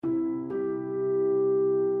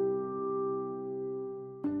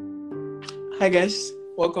Hi guys,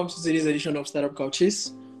 welcome to today's edition of Startup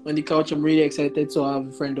Couches. On the couch, I'm really excited to have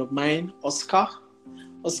a friend of mine, Oscar.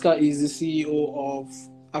 Oscar is the CEO of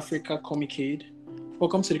Africa Comicade.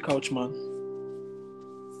 Welcome to the couch, man.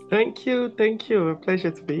 Thank you. A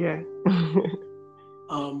pleasure to be here.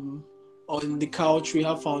 On the couch, we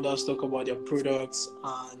have founders talk about their products,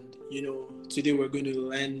 and today we're going to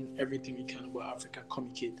learn everything we can about Africa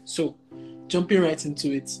Comicade. So, jumping right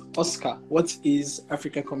into it, Oscar, what is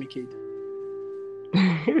Africa Comicade?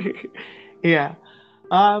 Yeah.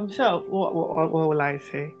 So what will I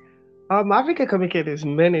say? Africa Comicade is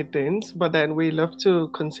many things, but then we love to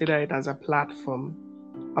consider it as a platform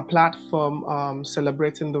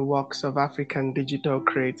celebrating the works of African digital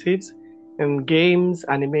creatives in games,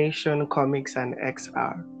 animation, comics, and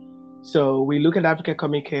XR. So we look at Africa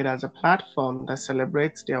Comicade as a platform that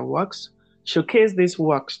celebrates their works, showcase these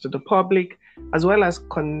works to the public, as well as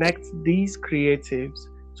connect these creatives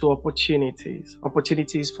to opportunities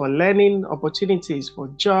for learning, opportunities for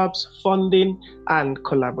jobs, funding, and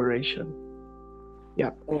collaboration.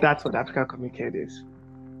 Yeah, that's what Africa Comicade is.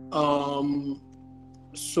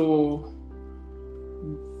 So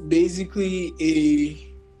basically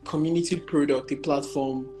a community product, a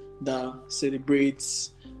platform that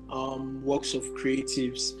celebrates works of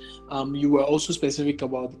creatives. You were also specific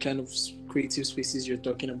about the kind of creative spaces you're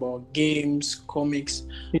talking about: games, comics.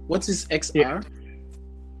 What is XR? Yeah.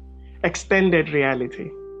 Extended reality.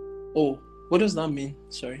 Oh, what does that mean?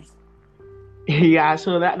 Sorry. Yeah,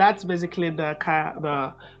 so that's basically the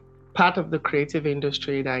part of the creative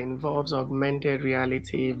industry that involves augmented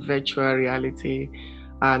reality, virtual reality,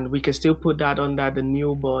 and we can still put that under the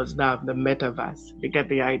new buzz now, the metaverse. You get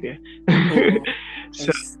the idea?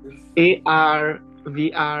 So AR,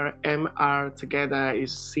 VR, MR together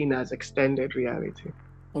is seen as extended reality.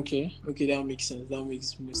 Okay, that makes sense. That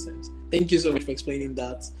makes most sense. Thank you so much for explaining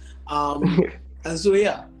that. And so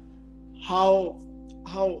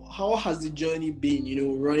how has the journey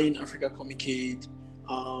been? Running Africa Comicade,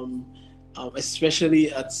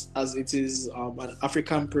 especially as it is an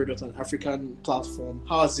African product, an African platform.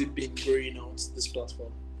 How has it been growing out this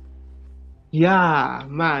platform? Yeah,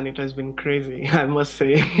 man, it has been crazy. I must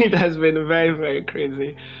say, it has been very, very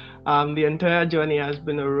crazy. The entire journey has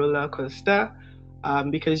been a roller coaster.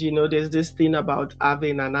 Because there's this thing about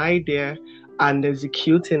having an idea and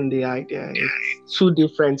executing the idea. It's two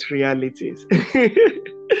different realities.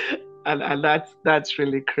 and that's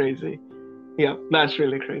really crazy. Yeah, that's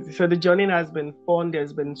really crazy. So the journey has been fun.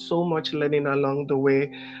 There's been so much learning along the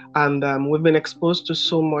way, and we've been exposed to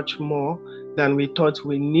so much more than we thought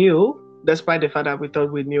we knew, despite the fact that we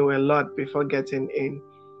thought we knew a lot before getting in.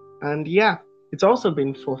 And yeah, it's also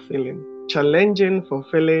been fulfilling, challenging,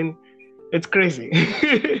 fulfilling. It's crazy.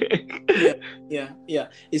 Yeah.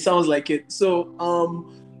 It sounds like it. So,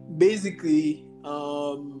 basically,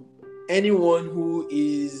 anyone who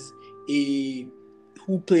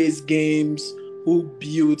plays games, who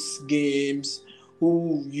builds games,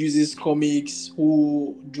 who uses comics,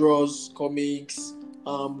 who draws comics,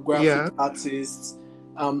 graphic artists,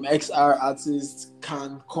 XR artists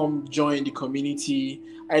can come join the community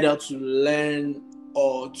either to learn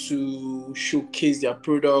or to showcase their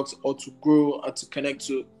products or to grow or to connect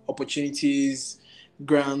to opportunities,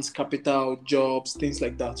 grants, capital, jobs, things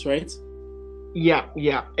like that, right? Yeah,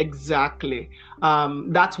 exactly.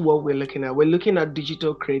 That's what we're looking at. We're looking at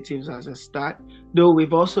digital creatives as a start, though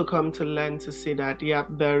we've also come to learn to see that,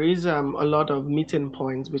 there is a lot of meeting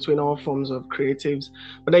points between all forms of creatives.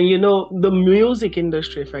 But then, the music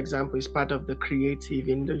industry, for example, is part of the creative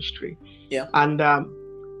industry. Yeah. And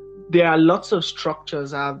there are lots of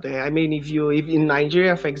structures out there. I mean, if in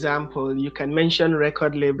Nigeria, for example, you can mention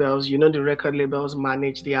record labels, the record labels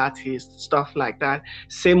manage the artists, stuff like that.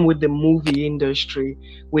 Same with the movie industry.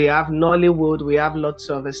 We have Nollywood, we have lots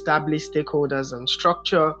of established stakeholders and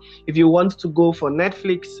structure. If you want to go for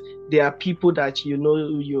Netflix, there are people that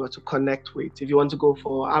you are to connect with. If you want to go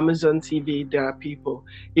for Amazon TV, there are people.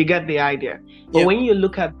 You get the idea. But when you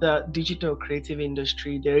look at the digital creative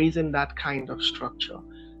industry, there isn't that kind of structure.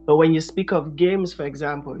 But when you speak of games, for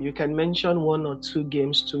example, you can mention one or two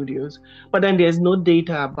game studios, but then there's no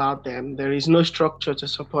data about them. There is no structure to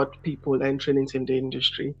support people entering into the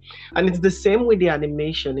industry. And it's the same with the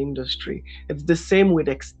animation industry. It's the same with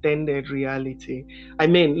extended reality. I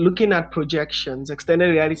mean, looking at projections, extended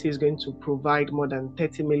reality is going to provide more than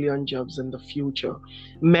 30 million jobs in the future.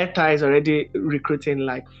 Meta is already recruiting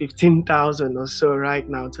like 15,000 or so right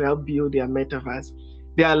now to help build their metaverse.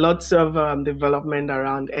 There are lots of development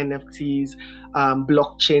around NFTs,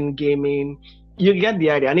 blockchain gaming. You get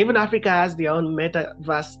the idea. And even Africa has their own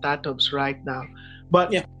metaverse startups right now.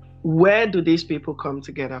 But where do these people come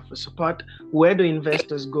together for support? Where do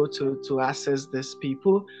investors go to access these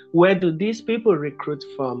people? Where do these people recruit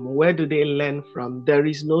from? Where do they learn from? There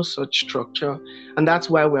is no such structure. And that's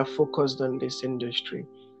why we're focused on this industry.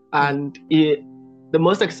 And the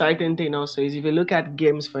most exciting thing also is if you look at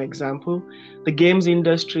games, for example, the games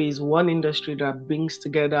industry is one industry that brings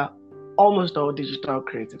together almost all digital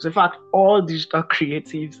creatives. In fact, all digital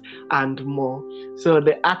creatives and more. So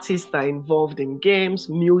the artists are involved in games,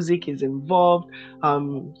 music is involved,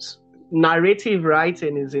 narrative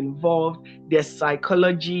writing is involved, there's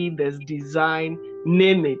psychology, there's design,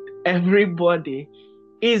 name it. Everybody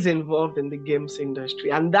is involved in the games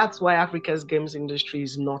industry. And that's why Africa's games industry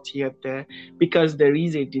is not yet there, because there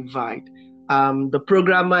is a divide. The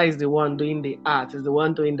programmer is the one doing the art, is the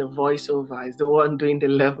one doing the voiceover, is the one doing the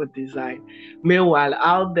level design. Meanwhile,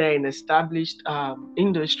 out there in established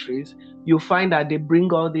industries, you find that they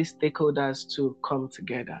bring all these stakeholders to come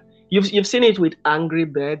together. You've seen it with Angry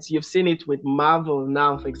Birds, you've seen it with Marvel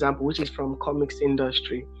now, for example, which is from comics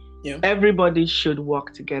industry. Yeah. Everybody should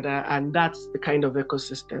work together, and that's the kind of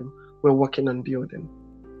ecosystem we're working on building.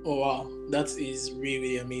 Oh wow, that is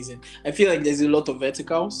really amazing. I feel like there's a lot of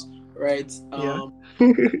verticals, right? Yeah.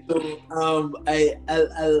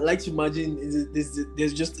 I like to imagine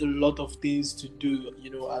there's just a lot of things to do,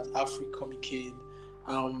 at AfriComicade.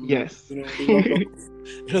 Yes. A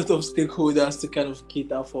lot of stakeholders to kind of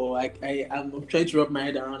cater for. I'm trying to wrap my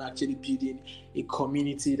head around actually building a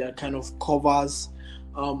community that kind of covers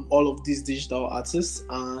all of these digital artists,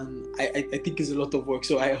 and I think it's a lot of work.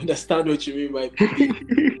 So I understand what you mean by being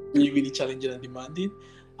really, really challenging and demanding.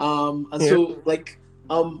 So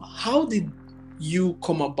how did you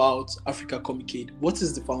come about AfriComicade? What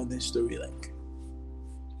is the founding story like?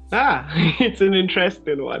 It's an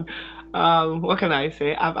interesting one. What can I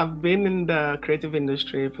say? I've been in the creative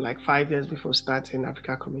industry for like 5 years before starting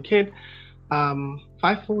AfriComicade. 4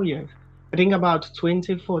 years. I think about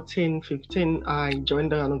 2014, 15, I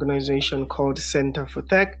joined an organization called Center for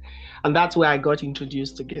Tech. And that's where I got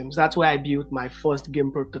introduced to games. That's where I built my first game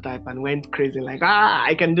prototype and went crazy, like,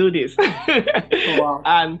 I can do this. Oh, wow.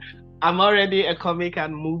 And I'm already a comic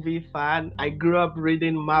and movie fan. I grew up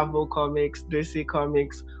reading Marvel comics, DC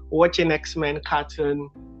comics, watching X-Men cartoon,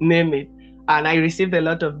 name it. And I received a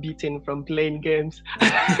lot of beating from playing games.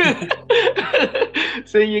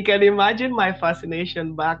 So you can imagine my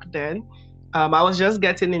fascination back then. I was just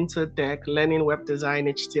getting into tech, learning web design,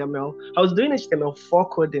 HTML. I was doing HTML4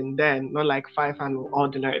 coding then, not like 5 and all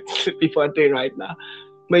the night people are doing right now.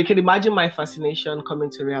 But you can imagine my fascination coming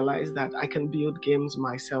to realize that I can build games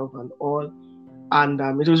myself and all. And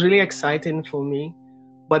it was really exciting for me.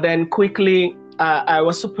 But then quickly, I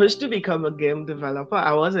was supposed to become a game developer.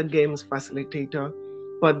 I was a games facilitator.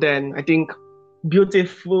 But then I think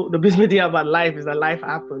the beauty about life is that life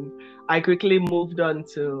happened. I quickly moved on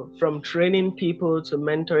from training people to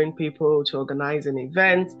mentoring people to organizing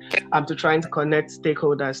events, to trying to connect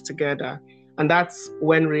stakeholders together. And that's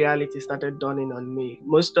when reality started dawning on me.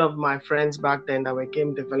 Most of my friends back then that were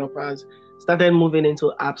game developers started moving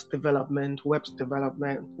into apps development, web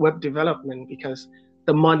development, because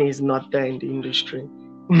the money is not there in the industry.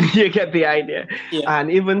 You get the idea. Yeah.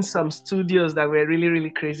 And even some studios that were really, really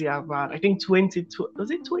crazy about, I think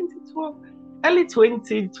 2012? Early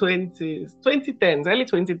 2010s, early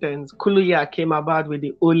 2010s, Kuluya came about with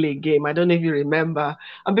the Ole game. I don't know if you remember.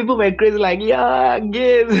 And people were crazy, like, yeah,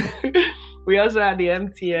 games. We also had the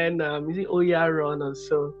MTN, is it Oya Run or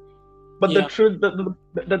so? But the truth,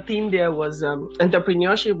 the theme there was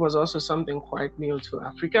entrepreneurship was also something quite new to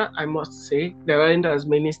Africa, I must say. There aren't as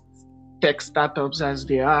many tech startups as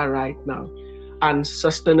there are right now. And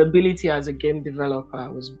sustainability as a game developer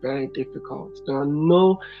was very difficult.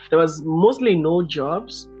 There was mostly no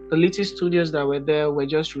jobs. The little studios that were there were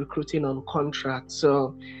just recruiting on contracts.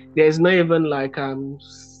 So there's not even like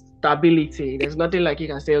stability. There's nothing like you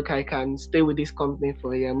can say, okay, I can stay with this company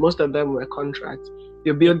for a year. Most of them were contracts.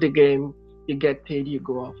 You build the game, you get paid, you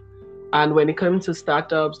go off. And when it comes to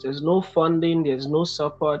startups, there's no funding, there's no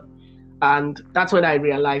support. And that's when I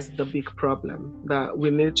realized the big problem, that we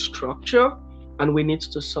need structure and we need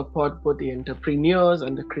to support both the entrepreneurs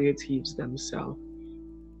and the creatives themselves.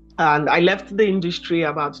 And I left the industry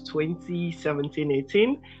about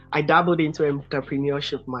 2017-18. I dabbled into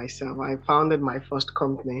entrepreneurship myself. I founded my first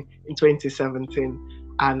company in 2017,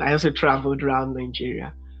 and I also traveled around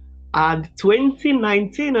Nigeria. And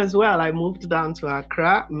 2019 as well, I moved down to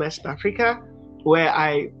Accra, West Africa, where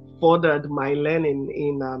I furthered my learning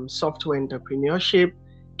in software entrepreneurship,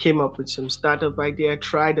 came up with some startup idea,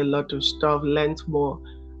 tried a lot of stuff, learned more,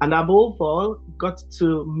 and above all, got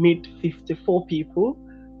to meet 54 people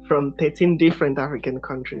from 13 different African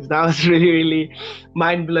countries. That was really, really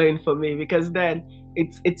mind-blowing for me, because then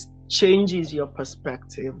it changes your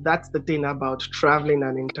perspective. That's the thing about traveling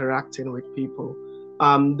and interacting with people.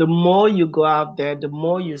 The more you go out there, the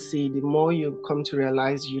more you see, the more you come to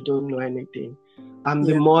realize you don't know anything.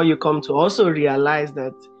 The more you come to also realize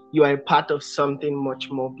that you are a part of something much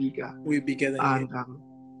more bigger. Way bigger than you.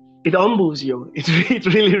 It humbles you. It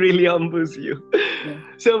really, really humbles you. Yeah.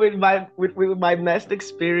 So with my Nest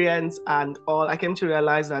experience and all, I came to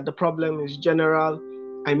realize that the problem is general.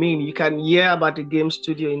 I mean, you can hear about the game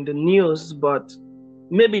studio in the news, but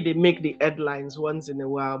maybe they make the headlines once in a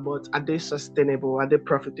while, but are they sustainable? Are they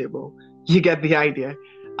profitable? You get the idea.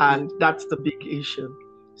 And that's the big issue.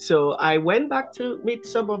 So I went back to meet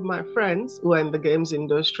some of my friends who are in the games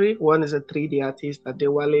industry. One is a 3D artist at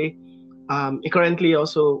Adewale. He currently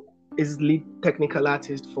also is lead technical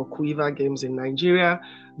artist for Quiver Games in Nigeria.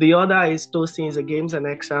 The other is Tosin, is a games and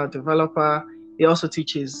XR developer. He also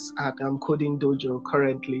teaches at Coding Dojo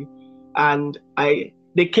currently. And they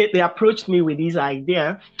approached me with this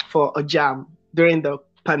idea for a jam during the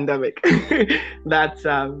pandemic. That's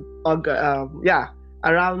around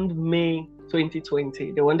May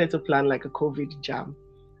 2020. They wanted to plan like a COVID jam.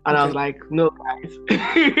 And I was like, no, guys,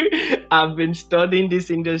 I've been studying this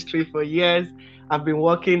industry for years. I've been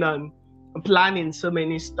working on planning so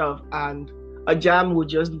many stuff, and a jam would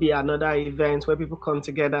just be another event where people come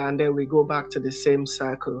together and then we go back to the same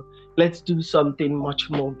circle. Let's do something much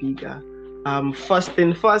more bigger. First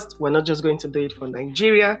thing first, we're not just going to do it for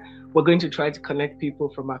Nigeria. We're going to try to connect people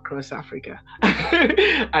from across Africa.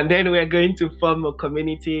 And then we're going to form a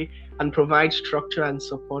community and provide structure and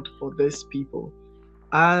support for these people.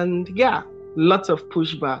 And yeah, lots of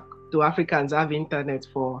pushback. Do Africans have internet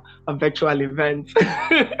for a virtual event?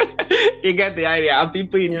 You get the idea. Are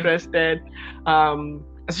people interested?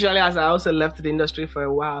 Especially as I also left the industry for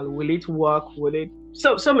a while. Will it work? Will it?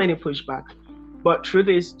 So many pushback. But through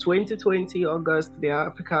this 2020 August,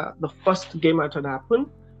 the first Gamerton happened.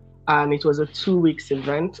 And it was a 2 weeks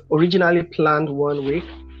event, originally planned 1 week,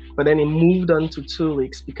 but then it moved on to 2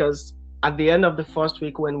 weeks because at the end of the first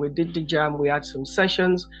week, when we did the jam, we had some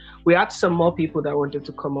sessions. We had some more people that wanted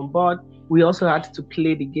to come on board. We also had to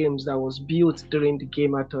play the games that was built during the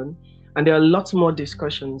Gamerton. And there are lots more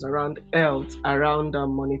discussions around health, around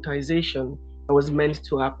monetization that was meant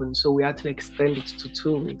to happen. So we had to extend it to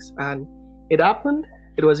 2 weeks. And it happened.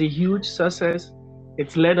 It was a huge success.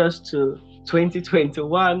 It's led us to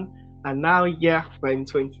 2021. And now, we're in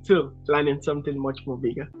 22, planning something much more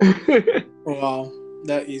bigger. Wow.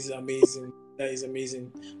 That is amazing. That is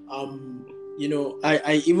amazing.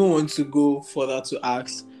 I even want to go further to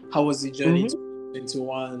ask, how was the journey to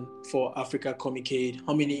 2021 for Africa Comic-Aid?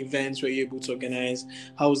 How many events were you able to organize?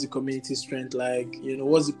 How was the community strength like?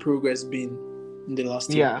 What's the progress been in the last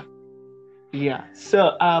year? Yeah.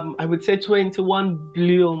 So I would say 21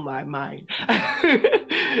 blew my mind.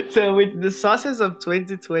 So with the success of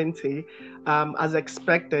 2020, as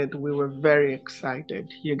expected, we were very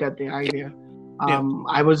excited. You got the idea.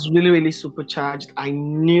 I was really, really supercharged. I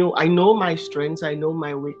know my strengths, I know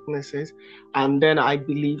my weaknesses, and then I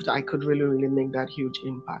believed I could really, really make that huge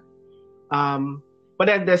impact. But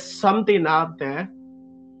then there's something out there.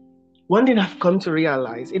 One thing I've come to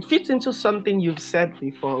realize, it fits into something you've said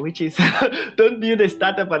before, which is don't build a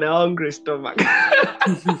startup on a hungry stomach.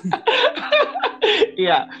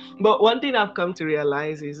 Yeah, but one thing I've come to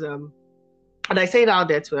realize is, and I say it out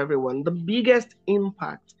there to everyone, the biggest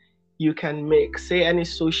impact you can make, say any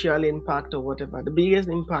social impact or whatever, the biggest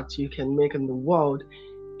impact you can make in the world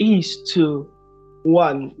is to,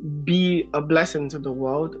 one, be a blessing to the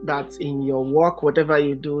world. That's in your work, whatever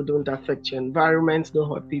you do, don't affect your environment, don't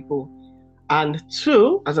hurt people. And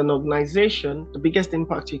two, as an organization, the biggest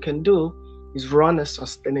impact you can do is run a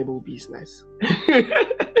sustainable business.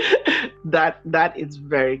 That is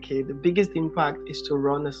very key. The biggest impact is to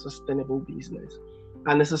run a sustainable business.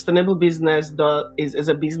 And a sustainable business is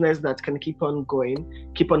a business that can keep on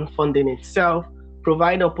going, keep on funding itself,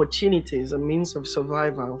 provide opportunities, a means of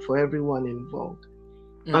survival for everyone involved.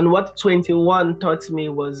 And what 21 taught me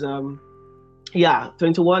was,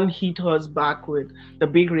 21 hit us back with the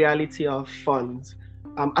big reality of funds.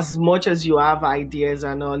 As much as you have ideas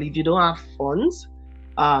and all, if you don't have funds,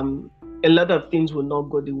 a lot of things will not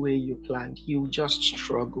go the way you planned. You just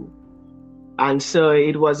struggle. And so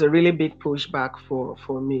it was a really big pushback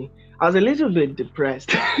for me. I was a little bit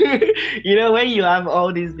depressed, when you have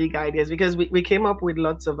all these big ideas, because we came up with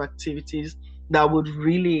lots of activities that would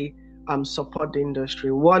really support the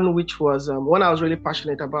industry. One which was, one I was really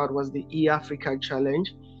passionate about was the eAfrica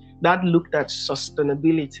Challenge that looked at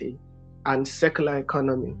sustainability and circular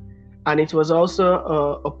economy. And it was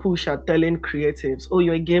also a push at telling creatives, oh,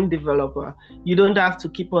 you're a game developer. You don't have to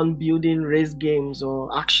keep on building race games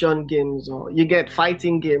or action games, or you get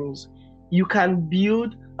fighting games. You can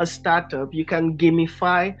build a startup, you can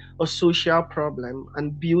gamify a social problem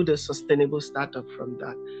and build a sustainable startup from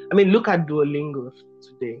that. I mean, look at Duolingo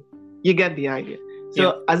today. You get the idea.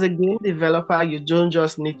 So as a game developer, you don't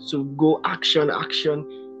just need to go action.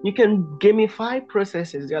 You can gamify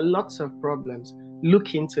processes. There are lots of problems.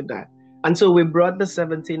 Look into that. And so we brought the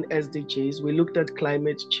 17 SDGs. We looked at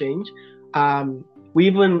climate change. We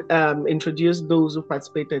even introduced those who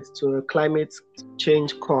participated to a climate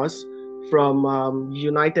change course from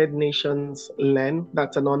United Nations LEN.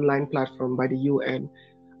 That's an online platform by the UN.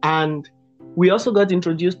 And we also got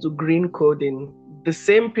introduced to green coding. The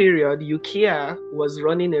same period, UKIA was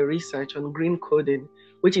running a research on green coding,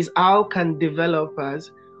 which is how can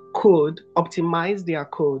developers optimize their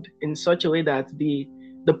code in such a way that the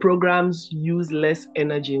programs use less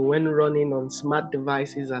energy when running on smart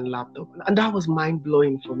devices and laptops. And that was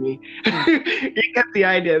mind-blowing for me. You get the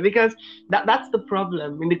idea, because that's the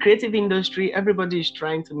problem. In the creative industry, everybody is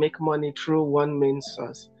trying to make money through one main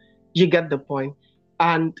source. You get the point.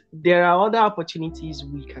 And there are other opportunities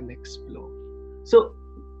we can explore. So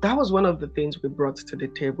that was one of the things we brought to the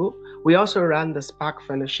table. We also ran the Spark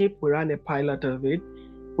Fellowship. We ran a pilot of it,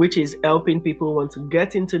 which is helping people who want to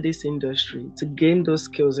get into this industry to gain those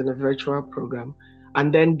skills in a virtual program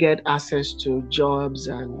and then get access to jobs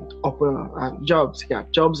and jobs and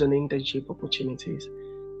internship opportunities.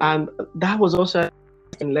 And that was also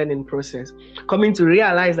a learning process, coming to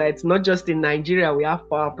realize that it's not just in Nigeria we have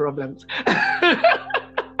power problems.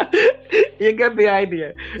 You get the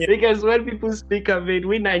idea. Yeah. Because when people speak of it,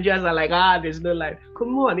 we Nigerians are like, there's no light.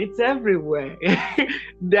 Come on, it's everywhere.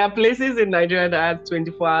 There are places in Nigeria that have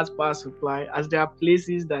 24 hours power supply, as there are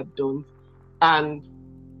places that don't. And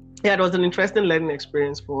yeah, it was an interesting learning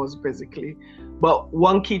experience for us, basically. But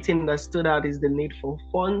one key thing that stood out is the need for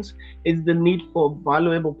funds. It's the need for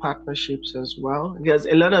valuable partnerships as well. Because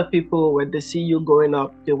a lot of people, when they see you going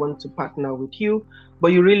up, they want to partner with you.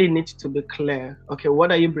 But you really need to be clear. Okay,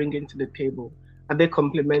 what are you bringing to the table? Are they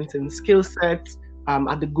complementing skill sets?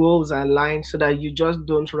 Are the goals aligned, so that you just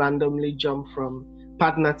don't randomly jump from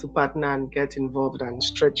partner to partner and get involved and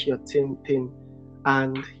stretch your team thin?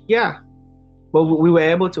 And yeah, but we were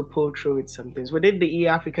able to pull through with some things. We did the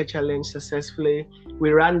E-Africa Challenge successfully. We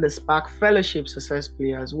ran the Spark Fellowship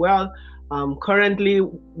successfully as well. Currently,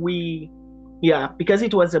 because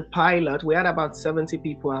it was a pilot, we had about 70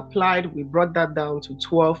 people applied. We brought that down to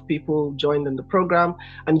 12 people joined in the program,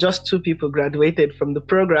 and just 2 people graduated from the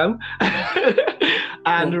program.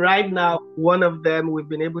 And right now, one of them, we've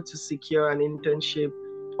been able to secure an internship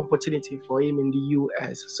opportunity for him in the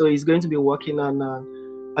US. So he's going to be working on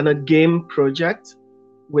a game project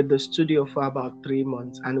with the studio for about 3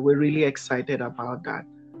 months. And we're really excited about that.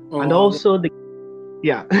 And also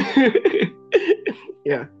yeah.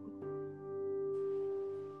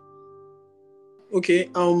 Okay,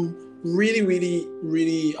 really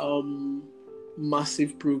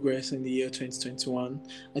massive progress in the year 2021.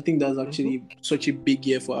 I think that's actually such a big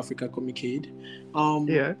year for Africa Comicade.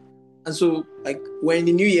 And so, like, we're in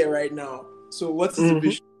the new year right now. So what is the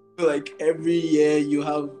vision? Like, every year you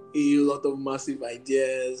have a lot of massive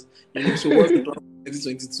ideas. So what's the plan for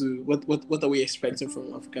 2022? What are we expecting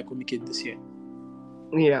from Africa Comicade this year?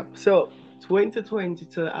 Yeah, so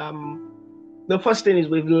 2022, the first thing is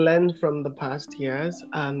we've learned from the past years,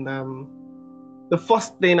 and the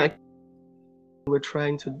first thing we're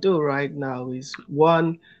trying to do right now is,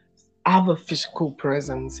 one, have a physical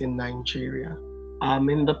presence in Nigeria.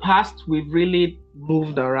 In the past, we've really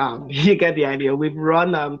moved around. You get the idea. We've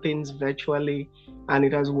run things virtually, and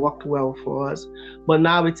it has worked well for us. But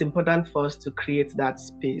now it's important for us to create that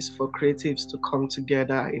space for creatives to come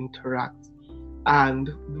together, interact. And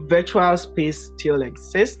virtual space still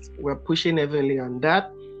exists. We're pushing heavily on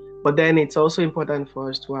that. But then it's also important for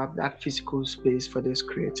us to have that physical space for these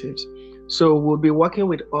creatives. So we'll be working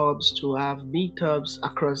with hubs to have meetups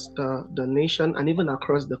across the nation and even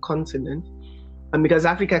across the continent. And because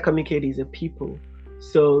Africa Comicade is a people,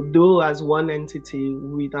 so though as one entity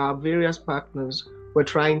with our various partners, we're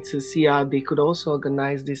trying to see how they could also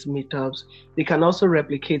organize these meetups. They can also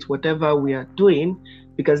replicate whatever we are doing,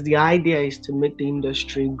 because the idea is to make the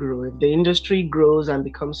industry grow. If the industry grows and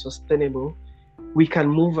becomes sustainable, we can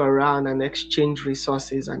move around and exchange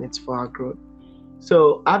resources, and it's for our growth.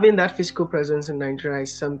 So having that physical presence in Nigeria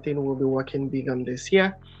is something we'll be working big on this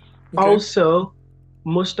year. Okay. Also,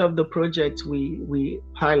 most of the projects we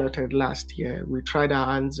piloted last year, we tried our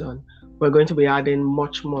hands on. We're going to be adding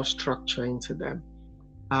much more structure into them.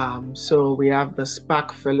 So we have the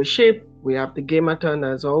Spark Fellowship, we have the Gamerton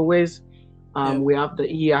as always, we have the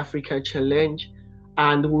E-Africa Challenge,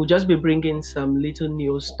 and we'll just be bringing some little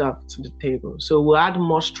new stuff to the table. So we'll add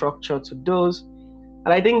more structure to those.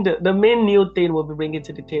 And I think the main new thing we'll be bringing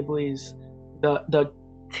to the table is the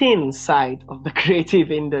teen side of the creative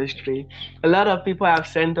industry. A lot of people have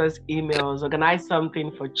sent us emails, organize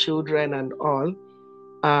something for children and all.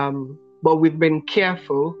 But we've been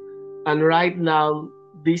careful. And right now,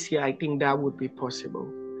 this year, I think that would be possible.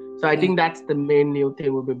 So I think that's the main new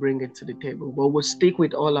thing we'll be bringing to the table. But we'll stick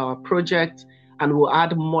with all our projects and we'll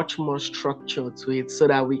add much more structure to it so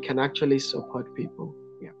that we can actually support people.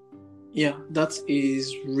 Yeah, that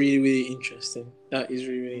is really, really interesting. That is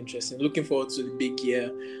really, really interesting. Looking forward to the big year,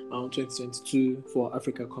 2022 for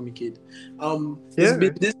Africa Comic-Con. There's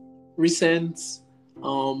been this recent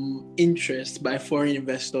interest by foreign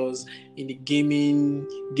investors in the game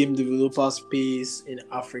developer space in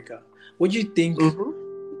Africa. What do you think?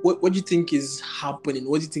 What do you think is happening?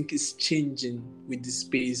 What do you think is changing with this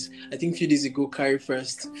space? I think a few days ago, Carry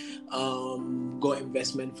First got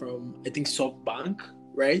investment from, I think, SoftBank,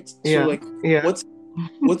 right? Yeah.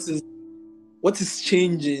 So what is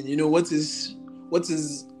changing? You know, what is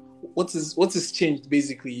changed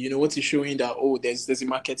basically? You know, what is showing that there's a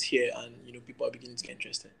market here and people are beginning to get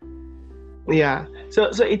interested. Yeah, so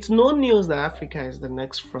it's no news that Africa is the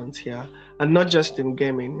next frontier, and not just in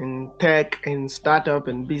gaming, in tech, in startup,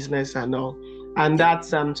 and business and all. And that's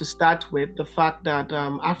to start with the fact that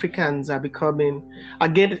Africans are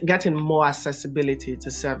getting more accessibility to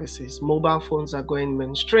services. Mobile phones are going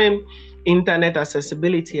mainstream. Internet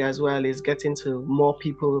accessibility as well is getting to more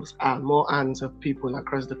hands of people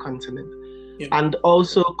across the continent. Yeah. And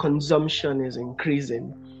also consumption is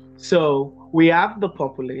increasing. So we have the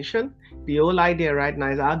population. The whole idea right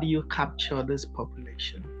now is how do you capture this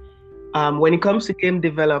population? When it comes to game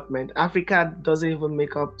development, Africa doesn't even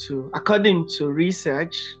make up to, according to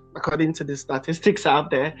research, according to the statistics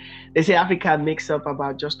out there, they say Africa makes up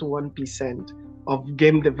about just 1% of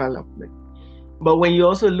game development. But when you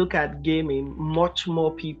also look at gaming, much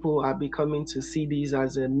more people are becoming to see these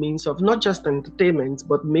as a means of not just entertainment,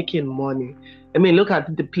 but making money. I mean, look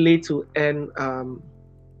at the play to earn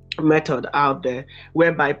method out there,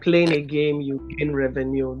 whereby playing a game you gain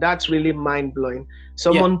revenue. That's really mind-blowing.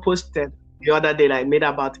 Someone posted the other day that I made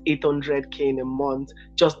about 800k in a month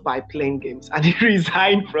just by playing games, and he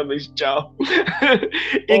resigned from his job. The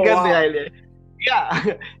idea.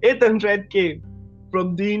 Yeah, 800k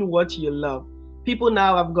from doing what you love. People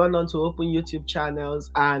now have gone on to open YouTube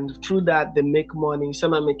channels, and through that they make money.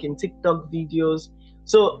 Some are making TikTok videos.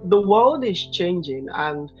 So the world is changing,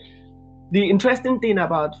 and the interesting thing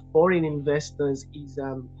about foreign investors is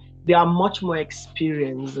they are much more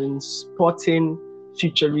experienced in spotting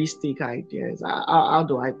futuristic ideas. How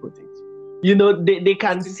do I put it? You know, they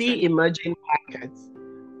can see emerging markets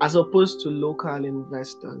as opposed to local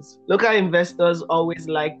investors. Local investors always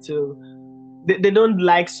like they don't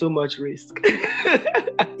like so much risk.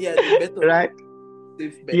 Yeah, they bet on right?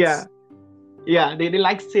 safe bets. Yeah, they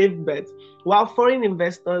like safe bets. While foreign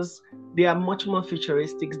investors, they are much more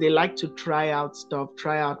futuristic. They like to try out stuff,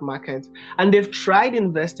 try out markets. And they've tried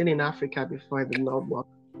investing in Africa before, it did not work.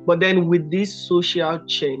 But then with this social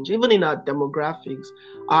change, even in our demographics,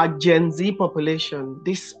 our Gen Z population,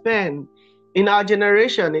 they spend, in our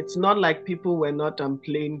generation, it's not like people were not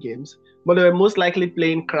playing games, but they were most likely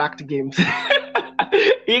playing cracked games.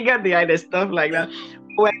 You get the idea, stuff like that.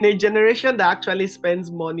 When a generation that actually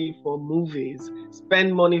spends money for movies,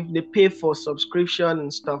 spend money, they pay for subscription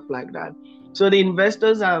and stuff like that. So the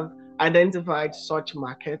investors have identified such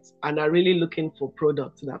markets and are really looking for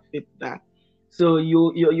products that fit that. So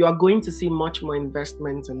you are going to see much more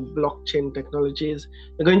investment in blockchain technologies.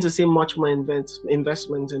 You're going to see much more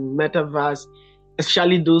investment in metaverse,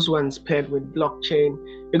 especially those ones paired with blockchain.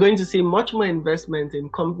 You're going to see much more investment in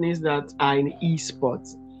companies that are in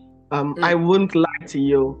esports. I won't lie to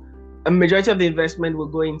you, a majority of the investment will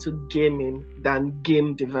go into gaming than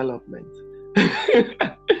game development.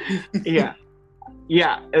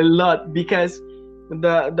 Yeah, a lot, because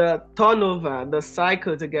the turnover, the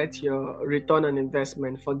cycle to get your return on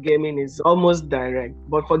investment for gaming is almost direct,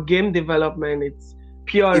 but for game development, it's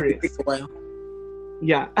pure risk.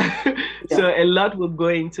 Yeah. So a lot will go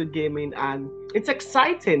into gaming, and it's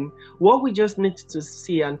exciting. What we just need to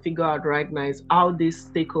see and figure out right now is how these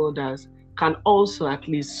stakeholders can also at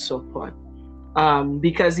least support.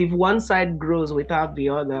 Because if one side grows without the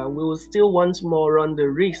other, we will still once more run the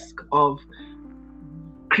risk of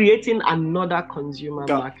creating another consumer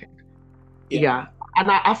market. Yeah. And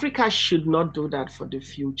Africa should not do that for the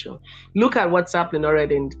future. Look at what's happening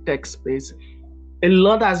already in the tech space. a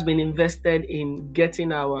lot has been invested in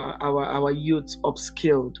getting our youth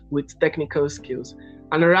upskilled with technical skills.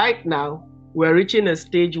 And right now, we're reaching a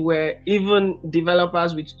stage where even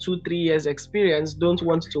developers with 2-3 years experience don't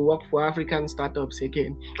want to work for African startups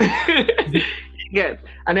again. Yes,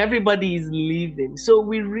 and everybody is leaving. So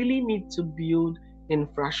we really need to build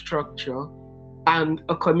infrastructure and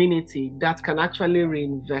a community that can actually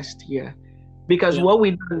reinvest here. Because what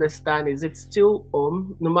we don't understand is it's still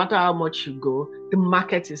no matter how much you go, the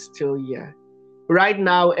market is still here. Right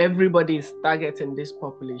now, everybody is targeting this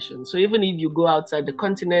population. So even if you go outside the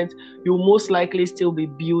continent, you'll most likely still be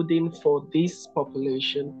building for this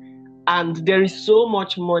population. And there is so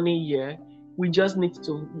much money here. We just need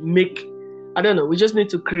to we just need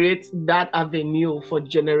to create that avenue for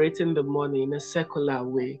generating the money in a secular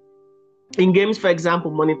way. In games, for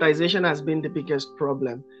example, monetization has been the biggest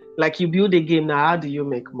problem. Like, you build a game, now how do you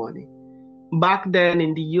make money? Back then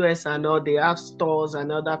in the US and all, they have stores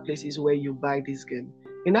and other places where you buy this game.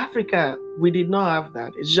 In Africa, we did not have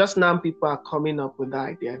that. It's just now people are coming up with the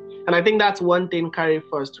idea. And I think that's one thing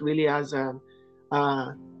Carry1st really has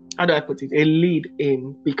how do I put it, a lead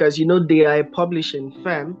in, because they are a publishing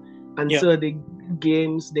firm, and so the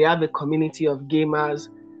games, they have a community of gamers,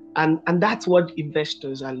 and that's what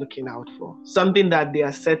investors are looking out for. Something that they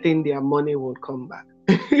are certain their money will come back.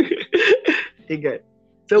 You get.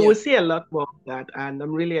 So we'll see a lot more of that, and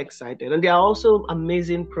I'm really excited. And there are also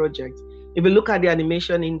amazing projects. If you look at the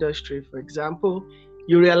animation industry, for example,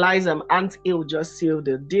 you realize Ant Hill just sealed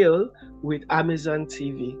a deal with Amazon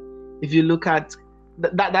TV. If you look at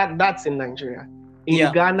that's in Nigeria.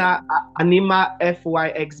 In Ghana, Anima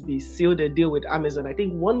FYXB sealed a deal with Amazon. I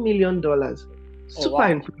think $1 million. Super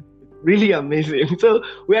impressive. Really amazing. So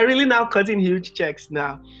we are really now cutting huge checks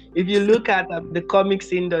now. If you look at the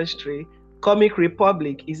comics industry, Comic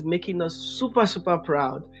Republic is making us super, super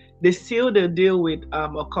proud. They sealed a deal with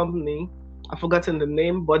a company, I've forgotten the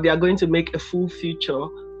name, but they are going to make a full feature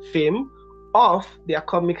film of their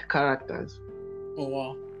comic characters. Oh,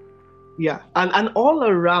 wow. Yeah, and all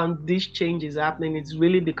around this change is happening. It's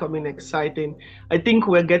really becoming exciting. I think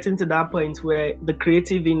we're getting to that point where the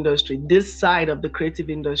creative industry, this side of the creative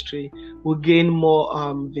industry, will gain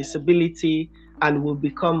more visibility and will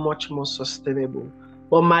become much more sustainable.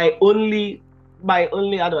 But my only, how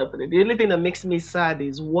do I put it? The only thing that makes me sad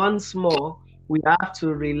is once more, we have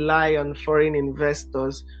to rely on foreign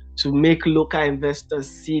investors to make local investors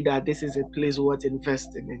see that this is a place worth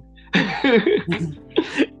investing in.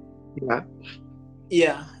 Yeah,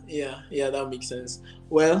 that makes sense.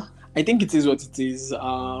 Well, I think it is what it is.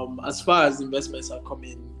 As far as investments are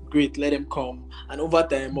coming, great, let them come. And over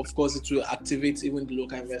time, of course, it will activate even the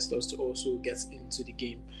local investors to also get into the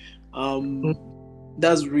game.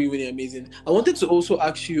 That's really, really amazing. I wanted to also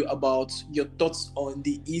ask you about your thoughts on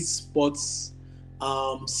the esports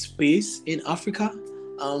space in Africa.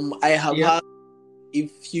 I have had a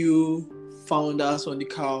few founders on the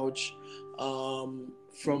couch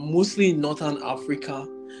from mostly Northern Africa,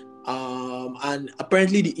 and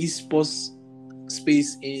apparently the esports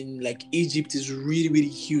space in like Egypt is really, really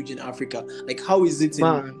huge in Africa. Like, how is it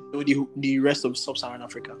in the rest of sub-Saharan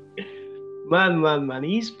Africa? Man,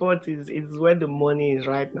 esports is where the money is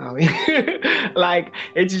right now. Like,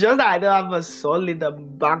 it's just that I don't have a solid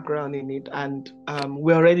background in it, and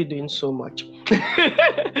we're already doing so much.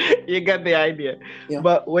 You get the idea. Yeah.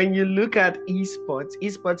 But when you look at esports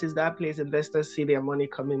is that place investors see their money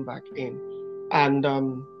coming back in. And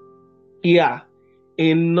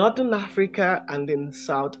in Northern Africa and in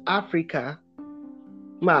South Africa,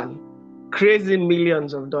 man, crazy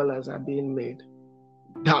millions of dollars are being made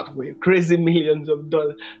that way. Crazy millions of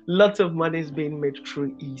dollars. Lots of money is being made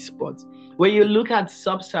through esports. When you look at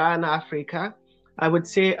sub-Saharan Africa, I would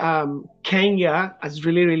say Kenya has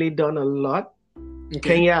really, really done a lot. Okay.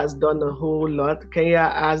 Kenya has done a whole lot. Kenya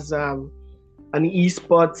has an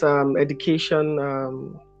esports education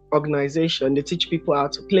organization. They teach people how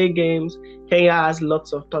to play games. Kenya has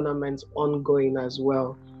lots of tournaments ongoing as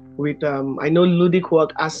well. With I know Ludic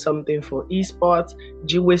Work has something for esports.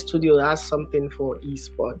 G-Way Studio has something for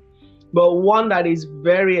esports. But one that is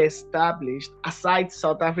very established, aside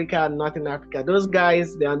South Africa and Northern Africa, those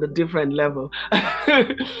guys, they're on a different level.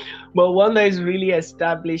 But one that is really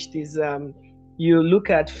established is you look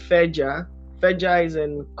at Feja. Feja is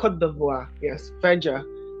in Côte d'Ivoire. Yes, Feja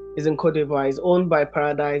is in Côte d'Ivoire. It's owned by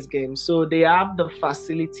Paradise Games. So they have the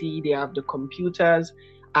facility, they have the computers,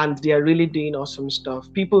 and they are really doing awesome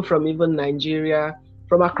stuff. People from even Nigeria,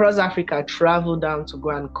 from across Africa, travel down to go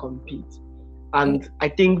and compete. And I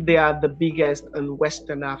think they are the biggest in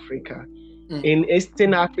Western Africa. In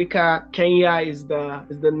Eastern Africa, Kenya is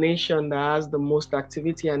the nation that has the most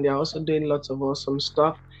activity, and they're also doing lots of awesome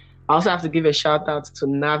stuff. I also have to give a shout out to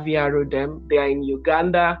Navi Arodem. They are in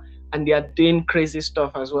Uganda and they are doing crazy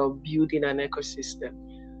stuff as well, building an ecosystem.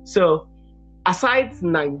 So aside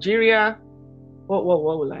Nigeria, what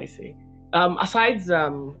will I say? Aside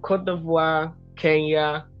Cote d'Ivoire,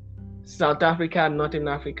 Kenya, South Africa, and Northern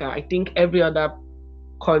Africa, I think every other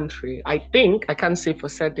country, I can't say for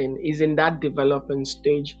certain, is in that development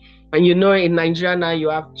stage. And in Nigeria now you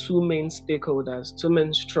have two main stakeholders, two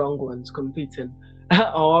main strong ones competing,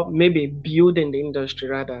 or maybe building the industry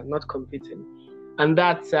rather, not competing. And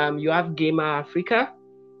that's you have Gamer Africa.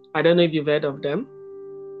 I don't know if you've heard of them.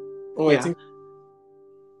 Oh, yeah. I think.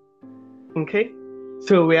 Okay.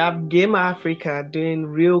 So we have Gamer Africa doing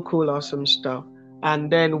real cool, awesome stuff.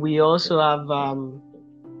 And then we also have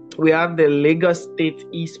the Lagos State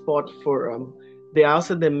Esport Forum. They're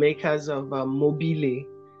also the makers of Mobile.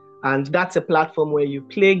 And that's a platform where you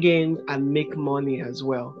play games and make money as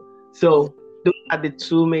well. So those are the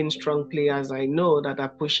two main strong players I know that are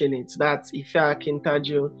pushing it. That's Ife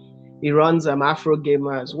Akintajo. He runs Afro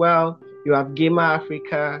Gamer as well. You have Gamer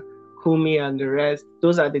Africa, Kumi, and the rest.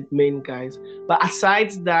 Those are the main guys. But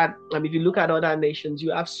aside that, if you look at other nations,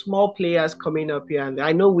 you have small players coming up here. And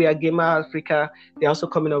I know we are Gamer Africa. They're also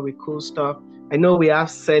coming up with cool stuff. I know we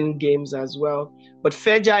have Sen Games as well. But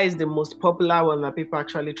Feja is the most popular one that people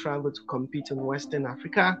actually travel to compete in Western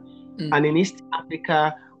Africa. And in East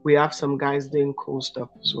Africa, we have some guys doing cool stuff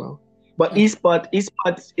as well. But esport is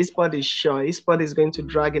sure. Esport is going to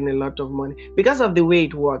drag in a lot of money because of the way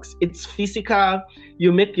it works. It's physical.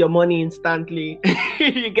 You make your money instantly.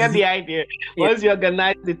 You get the idea. Once you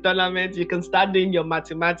organize the tournament, you can start doing your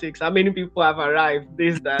mathematics. How many people have arrived?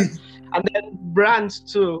 This, that. And then brands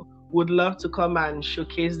too would love to come and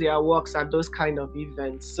showcase their works at those kind of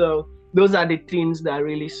events. So those are the things that are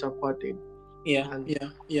really supported. Yeah,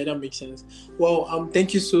 that makes sense. Well,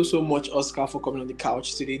 thank you so much, Oscar, for coming on the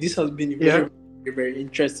couch today. This has been a very, very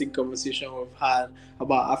interesting conversation we've had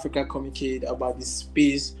about Africa Comic-Cade, about the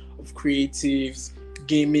space of creatives,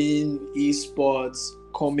 gaming, esports,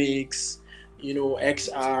 comics,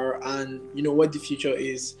 XR, and what the future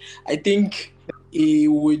is. I think it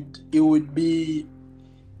would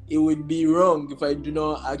be wrong if I do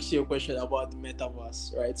not ask you a question about the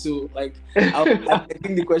metaverse, right? So, I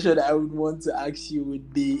think the question that I would want to ask you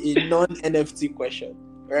would be a non-NFT question,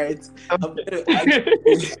 right? I'm gonna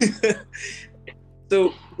ask you.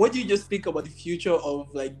 So, what do you just think about the future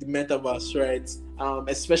of the metaverse, right?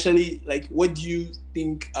 Especially what do you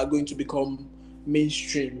think are going to become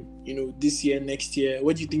mainstream, this year, next year?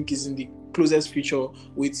 What do you think is in the closest future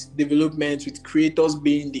with development, with creators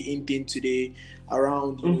being the in thing today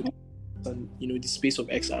around and the space of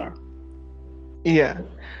XR?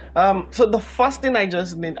 So the first thing I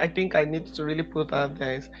think I need to really put out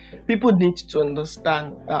there is people need to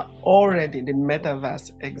understand that already the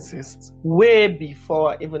metaverse exists way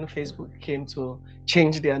before even Facebook came to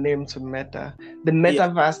change their name to Meta. The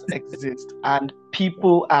metaverse exists and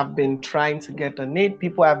people have been trying to get on it.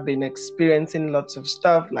 People have been experiencing lots of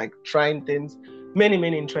stuff, like trying things, many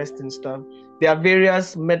interesting stuff. There are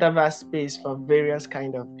various metaverse space for various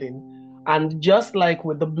kind of things. And just like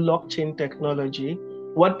with the blockchain technology,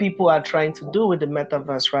 what people are trying to do with the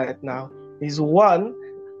metaverse right now is one,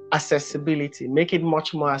 accessibility, make it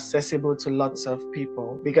much more accessible to lots of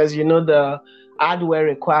people, because the hardware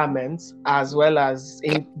requirements as well as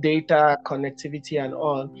in data connectivity and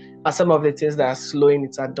all are some of the things that are slowing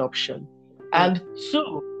its adoption. And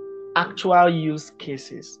two, actual use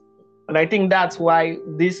cases. And I think that's why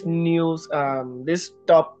this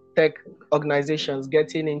top tech organizations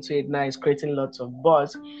getting into it now is creating lots of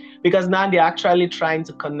buzz, because now they're actually trying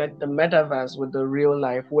to connect the metaverse with the real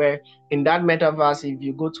life, where in that metaverse, if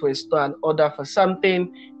you go to a store and order for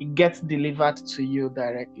something, it gets delivered to you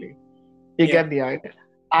directly. You get the idea.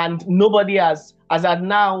 And nobody has, as at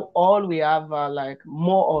now, all we have are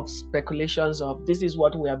more of speculations of this is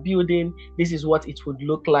what we are building, this is what it would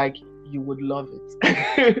look like. You would love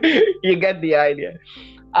it. You get the idea.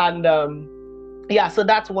 And so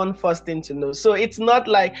that's one first thing to know. So it's not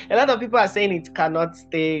like a lot of people are saying it cannot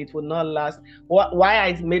stay, it will not last. Why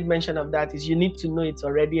I made mention of that is you need to know it's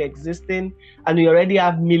already existing and we already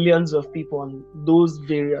have millions of people on those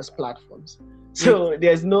various platforms. So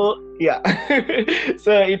there's no,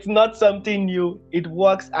 so it's not something new. It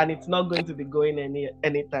works and it's not going to be going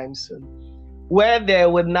anytime soon. Where there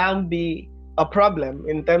would now be a problem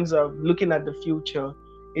in terms of looking at the future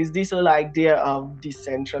is this whole idea of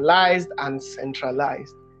decentralized and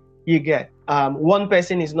centralized. You get one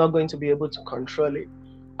person is not going to be able to control it.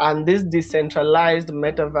 And these decentralized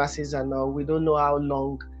metaverses and all, we don't know how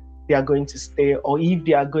long they are going to stay or if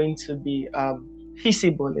they are going to be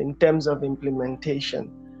feasible in terms of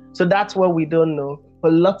implementation. So that's what we don't know.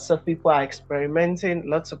 But lots of people are experimenting,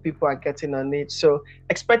 lots of people are getting on it. So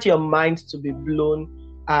expect your mind to be blown.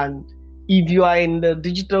 And if you are in the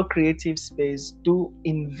digital creative space, do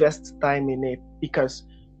invest time in it because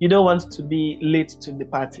you don't want to be late to the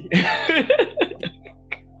party.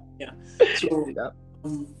 Yeah. So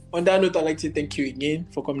on that note, I'd like to thank you again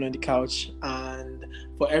for coming on the couch. And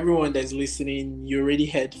for everyone that's listening, you already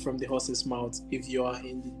heard from the horse's mouth. If you are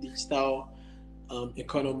in the digital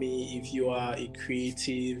economy, if you are a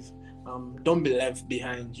creative, don't be left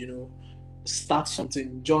behind. Start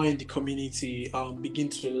something, join the community, begin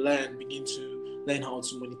to learn how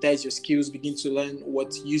to monetize your skills, begin to learn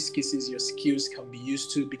what use cases your skills can be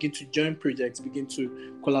used to, begin to join projects, begin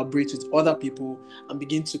to collaborate with other people, and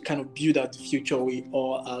begin to kind of build out the future we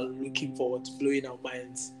all are looking forward to blowing our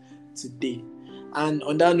minds today. And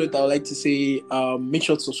on that note, I would like to say, make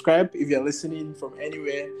sure to subscribe. If you're listening from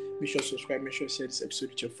anywhere, make sure to subscribe, make sure to share this episode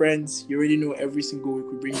with your friends. You already know every single week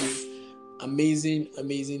we bring you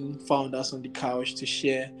amazing founders on the couch to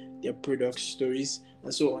share their product stories.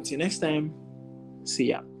 And so until next time, see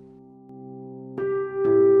ya.